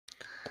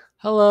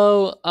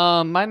Hello,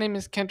 my name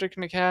is Kendrick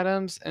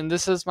McAdams, and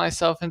this is my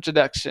self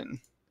introduction.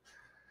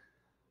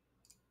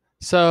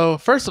 So,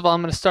 first of all,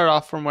 I'm going to start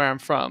off from where I'm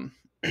from.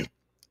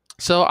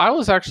 So, I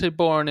was actually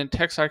born in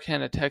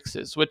Texarkana,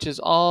 Texas, which is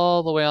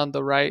all the way on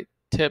the right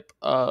tip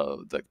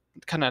of the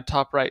kind of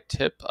top right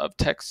tip of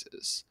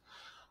Texas.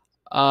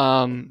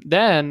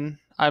 Then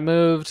I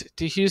moved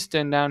to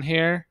Houston down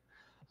here.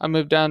 I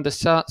moved down to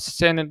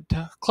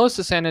close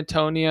to San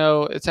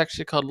Antonio. It's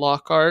actually called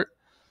Lockhart.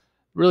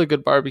 Really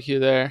good barbecue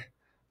there.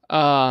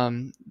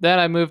 Then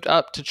I moved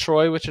up to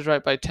Troy, which is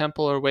right by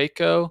Temple or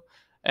Waco,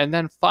 and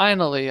then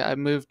finally I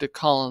moved to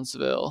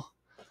Collinsville.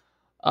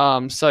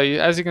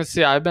 As you can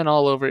see, I've been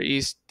all over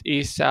East,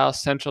 South,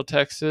 Central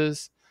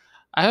Texas.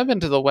 I haven't been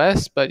to the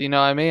West, but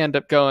I may end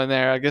up going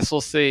there. I guess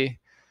we'll see.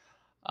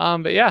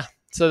 But yeah,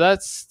 so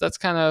that's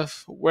kind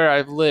of where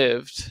I've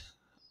lived.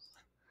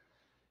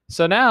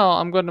 So now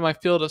I'm going to my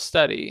field of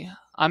study.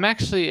 I'm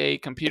actually a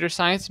computer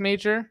science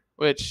major,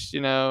 which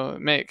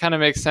kind of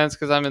makes sense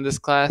because I'm in this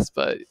class,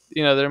 but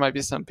there might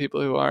be some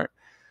people who aren't.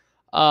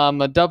 I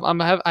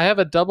have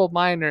a double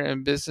minor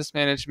in business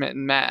management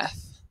and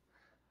math.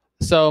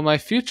 So my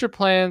future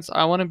plans,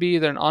 I want to be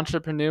either an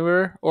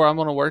entrepreneur or I'm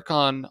going to work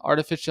on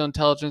artificial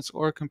intelligence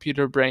or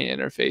computer brain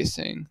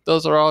interfacing.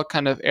 Those are all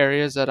kind of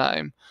areas that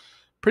I'm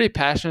pretty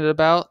passionate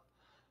about.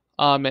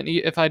 And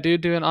if I do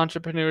an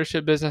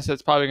entrepreneurship business,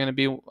 it's probably going to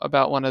be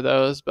about one of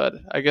those, but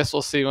I guess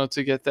we'll see once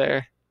we get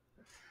there.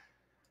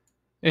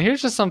 And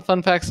here's just some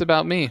fun facts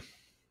about me.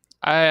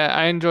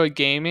 I enjoy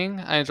gaming,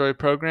 I enjoy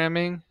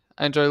programming,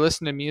 I enjoy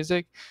listening to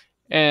music,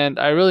 and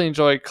I really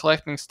enjoy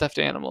collecting stuffed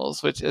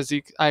animals, which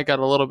I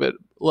got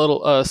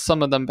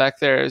some of them back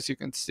there, as you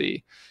can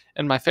see.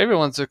 And my favorite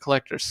ones to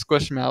collect are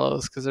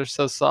squishmallows because they're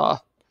so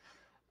soft.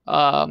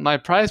 My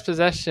prized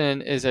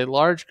possession is a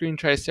large green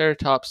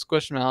triceratops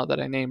squishmallow that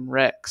I named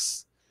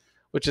Rex,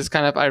 which is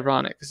kind of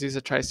ironic because he's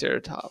a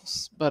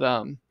triceratops.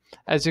 But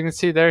as you can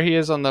see, there he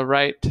is on the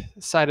right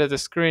side of the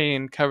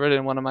screen, covered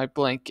in one of my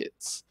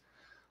blankets.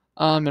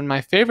 And my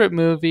favorite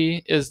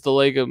movie is the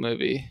Lego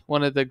Movie,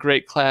 one of the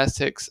great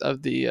classics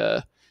of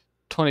the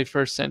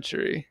 21st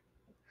century.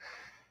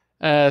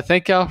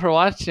 Thank y'all for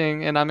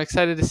watching, and I'm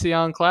excited to see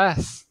y'all in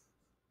class.